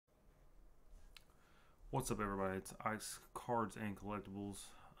What's up, everybody? It's Ice Cards and Collectibles.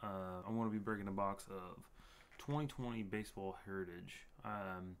 I'm going to be breaking a box of 2020 Baseball Heritage.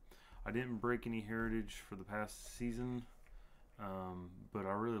 I didn't break any Heritage for the past season, but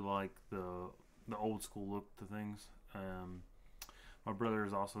I really like the old school look to things. My brother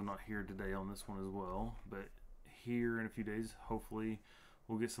is also not here today on this one as well, but here in a few days, hopefully,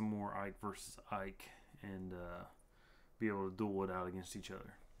 we'll get some more Ike versus Ike and be able to duel it out against each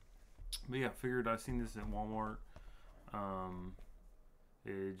other. But yeah, figured I seen this at Walmart.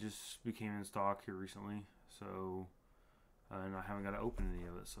 It just became in stock here recently, so and I haven't got to open any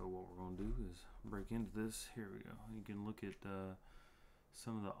of it. So what we're gonna do is break into this. Here we go. You can look at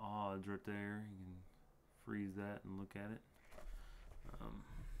some of the odds right there. You can freeze that and look at it.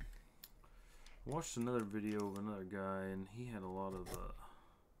 Watched another video of another guy, and he had a lot of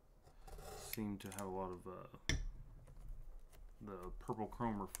seemed to have a lot of the purple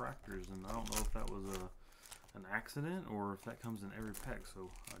chrome refractors, and I don't know if that was an accident or if that comes in every pack,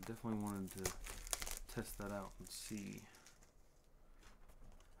 so I definitely wanted to test that out and see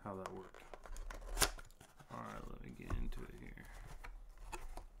how that worked. Alright, let me get into it here.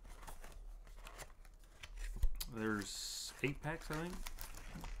 There's 8 packs, I think.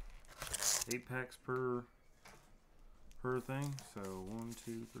 8 packs per thing, so 1,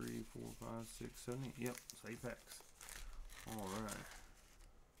 2, 3, 4, 5, 6, 7, 8. Yep, it's 8 packs. Alright.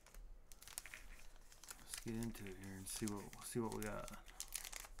 Let's get into it here and see what we got.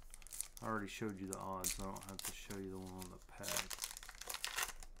 I already showed you the odds, so I don't have to show you the one on the pack.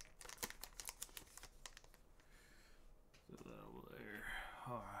 Put that over there.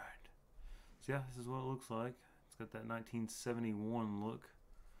 Alright. So yeah, this is what it looks like. It's got that 1971 look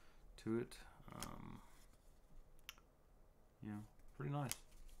to it. You know, pretty nice.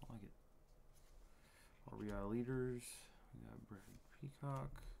 I like it. RBI leaders. We got Brad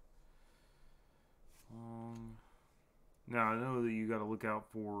Peacock. Now I know that you got to look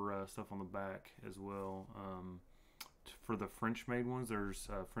out for stuff on the back as well. For the French-made ones, there's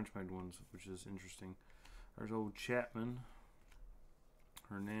French-made ones, which is interesting. There's old Chapman,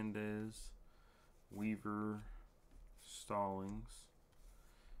 Hernandez, Weaver, Stallings,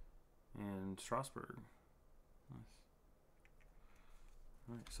 and Strasburg. Nice.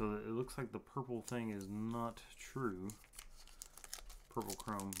 All right, so it looks like the purple thing is not true. Purple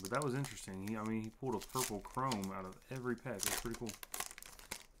chrome, but that was interesting. He pulled a purple chrome out of every pack. That's pretty cool.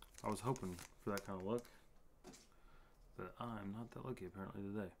 I was hoping for that kind of luck, but I'm not that lucky apparently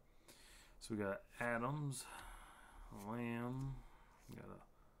today. So we got Adams, Lamb, we got a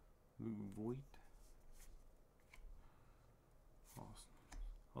Voigt. Awesome.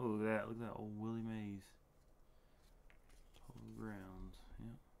 Oh, look at that old Willie Mays. Total grounds.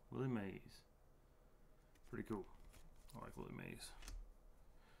 Yep, Willie Mays. Pretty cool. I like Willie Mays.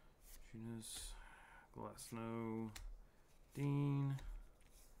 Junis, Glasnow, Dean,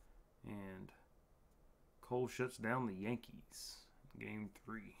 and Cole shuts down the Yankees. Game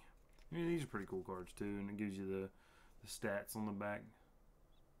 3. I mean, these are pretty cool cards too, and it gives you the stats on the back.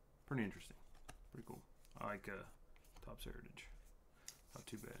 Pretty interesting. Pretty cool. I like Topps Heritage. Not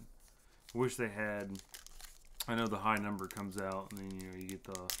too bad. Wish they had. I know the high number comes out, and then you get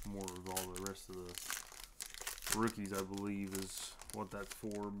the more of all the rest of the rookies, I believe, is what that's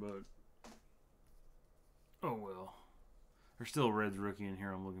for, but oh well. There's still a Reds rookie in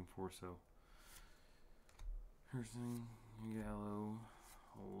here I'm looking for, so. Here's Gallo,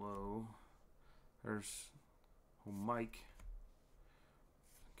 Low. There's Mike,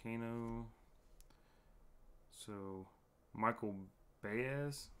 Kano. So Michael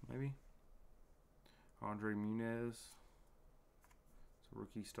Baez, maybe. Andre Munez. So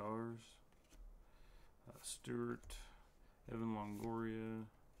rookie stars. Stewart, Evan Longoria,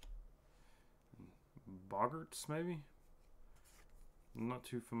 Boggarts, maybe. I'm not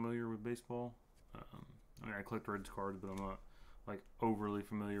too familiar with baseball. I mean, I collect Reds cards, but I'm not like overly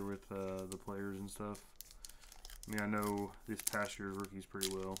familiar with the players and stuff. I mean, I know this past year's rookies pretty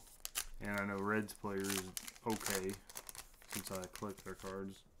well, and I know Reds players okay since I collect their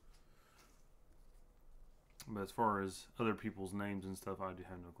cards. But as far as other people's names and stuff, I do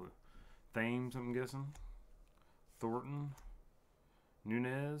have no clue. Thames, I'm guessing. Thornton,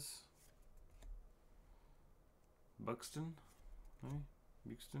 Nunez, Buxton, maybe?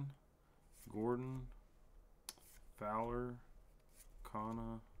 Buxton, Gordon, Fowler,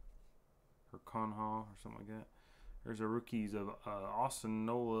 Conha, or Conha, or something like that. There's the rookies of Austin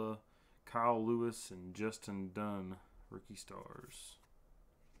Nola, Kyle Lewis, and Justin Dunn, rookie stars.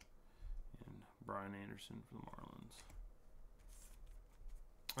 And Brian Anderson for the Marlins.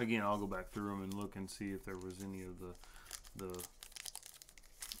 Again, I'll go back through them and look and see if there was any of the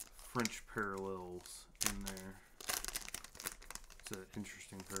French parallels in there. It's an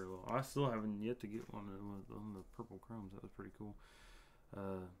interesting parallel. I still haven't yet to get one on the purple chromes. That was pretty cool.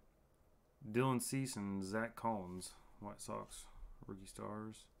 Dylan Cease and Zach Collins, White Sox rookie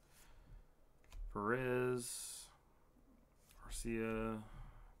stars. Perez, Garcia,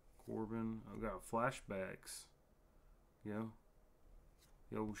 Corbin. I've got flashbacks.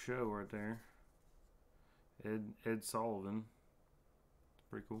 The old show right there. Ed Sullivan. It's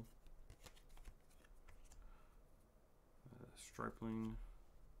pretty cool. Stripling.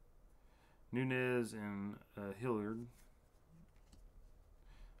 Nunez and Hilliard.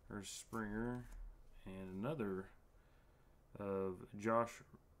 There's Springer. And another of Josh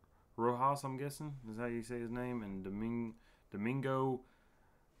Rojas, I'm guessing. Is that how you say his name? And Domingo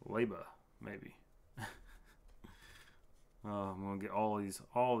Leyba, maybe. I'm going to get all these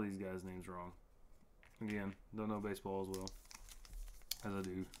guys' names wrong. Again, don't know baseball as well as I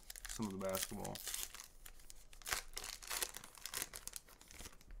do some of the basketball.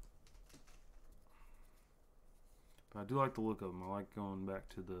 But I do like the look of them. I like going back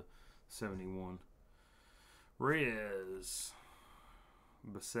to the 71. Reyes.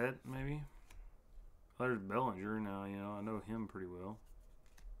 Bassett, maybe? There's Bellinger now, I know him pretty well.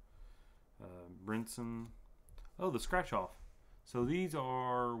 Brinson. Oh, the scratch off. So these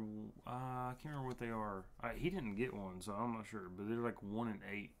are, I can't remember what they are. He didn't get one, so I'm not sure. But they're like 1 in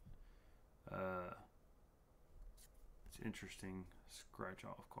 8. It's interesting. Scratch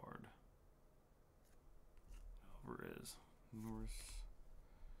off card. Alvarez, Norris,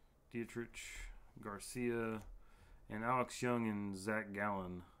 Dietrich, Garcia, and Alex Young and Zach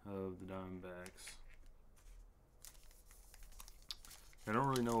Gallen of the Diamondbacks. I don't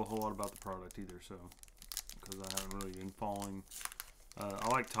really know a whole lot about the product either, so because I haven't really been following. I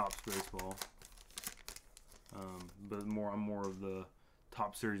like Topps baseball, but I'm more of the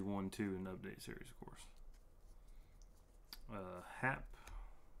Top Series 1, 2, and Update Series, of course. Happ,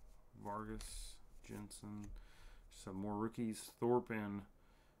 Vargas, Jensen, some more rookies. Thorpe and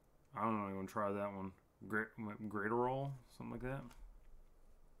I don't know. I'm gonna try that one. Graterol, something like that.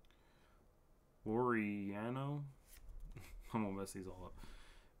 Laureano. I'm gonna mess these all up.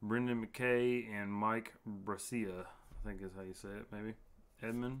 Brendan McKay and Mike Bracia, I think is how you say it, maybe.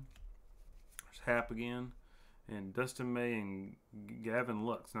 Edmund. There's Happ again. And Dustin May and Gavin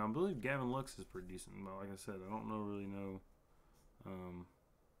Lux. Now, I believe Gavin Lux is pretty decent, but like I said, I don't really know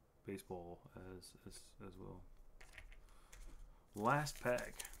baseball as well. Last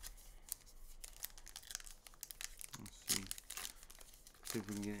pack. Let's see. See if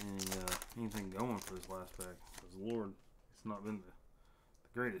we can get anything going for this last pack. Because, Lord, it's not been the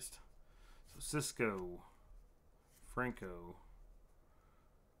greatest. So, Cisco, Franco,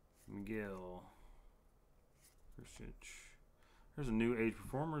 Miguel, Kristich. There's a new age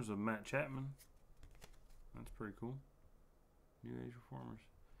performers of Matt Chapman. That's pretty cool. New age performers.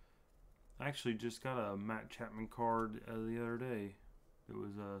 I actually just got a Matt Chapman card the other day. It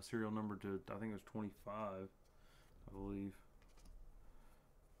was serial number to, I think it was 25, I believe.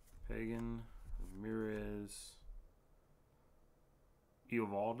 Pagan, Ramirez,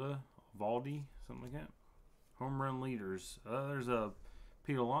 Valdi, something like that. Home run leaders. There's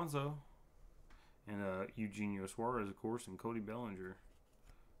Pete Alonso and Eugenio Suarez, of course, and Cody Bellinger.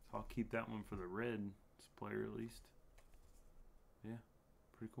 So I'll keep that one for the Reds player at least. Yeah,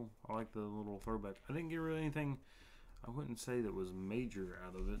 pretty cool. I like the little throwback. I didn't get really anything, I wouldn't say that was major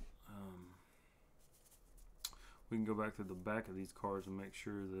out of it. We can go back to the back of these cards and make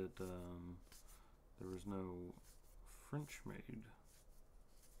sure that there was no French-made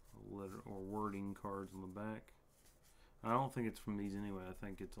letter or wording cards on the back. I don't think it's from these anyway. I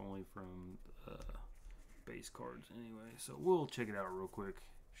think it's only from base cards anyway. So we'll check it out real quick.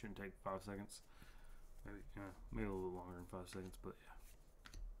 Shouldn't take 5 seconds. Maybe a little longer than 5 seconds, but yeah.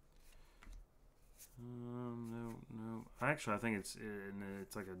 No. Actually, I think it's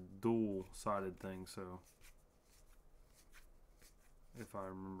like a dual-sided thing. So, if I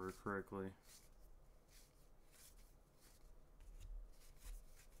remember correctly.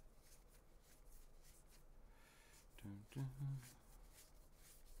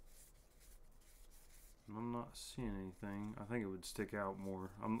 I'm not seeing anything. I think it would stick out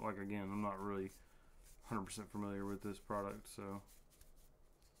more. I'm not really 100% familiar with this product, so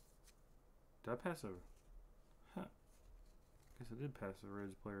did I pass over? Huh. Guess I did pass the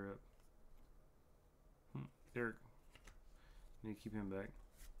Reds player up. Derek. Need to keep him back.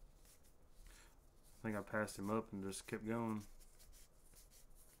 I think I passed him up and just kept going.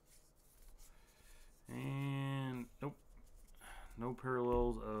 And nope. No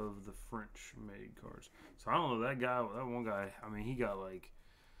parallels of the French-made cards. So I don't know, that one guy, I mean, he got like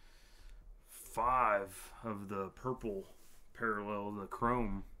 5 of the purple parallel, the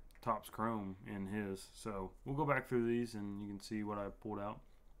chrome, Topps chrome in his. So we'll go back through these and you can see what I pulled out.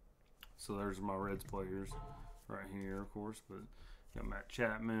 So there's my Reds players right here, of course. But got Matt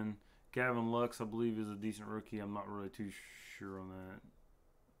Chapman. Gavin Lux, I believe, is a decent rookie. I'm not really too sure on that.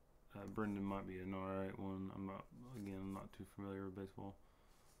 Brendan might be an alright one. I'm not too familiar with baseball.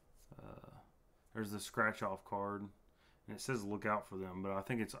 There's the scratch off card, and it says look out for them, but I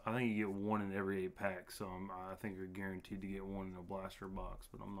think you get one in every 8 packs, so I think you're guaranteed to get one in a blaster box,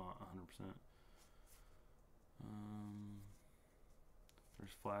 but I'm not 100%.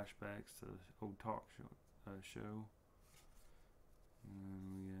 There's flashbacks to the old talk show.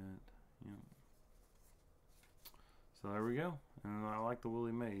 And we got, yeah. So there we go. And I like the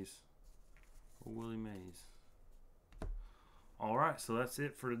Willie Mays. Willie Mays. Alright, so that's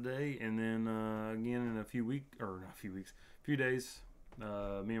it for today. And then again in a few days,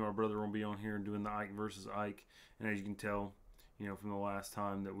 me and my brother will be on here doing the Ike versus Ike. And as you can tell, from the last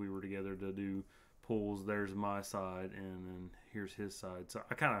time that we were together to do pulls, there's my side and then here's his side. So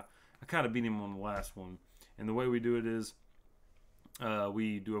I kinda beat him on the last one. And the way we do it is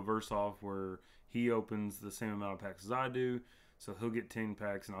we do a verse off where he opens the same amount of packs as I do. So he'll get 10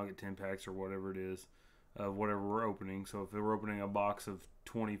 packs and I'll get 10 packs or whatever it is of whatever we're opening. So if we're opening a box of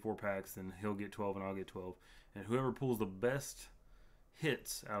 24 packs, then he'll get 12 and I'll get 12. And whoever pulls the best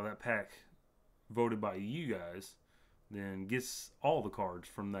hits out of that pack voted by you guys then gets all the cards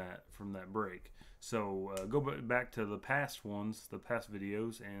from that break. So go back to the past ones, the past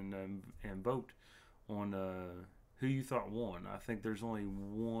videos, and vote on who you thought won. I think there's only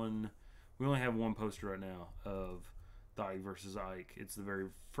one. We only have one poster right now of the Ike versus Ike. It's the very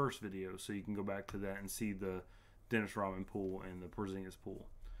first video, so you can go back to that and see the Dennis Rodman pool and the Porzingis pool.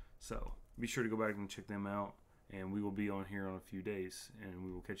 So be sure to go back and check them out, and we will be on here in a few days, and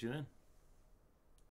we will catch you then.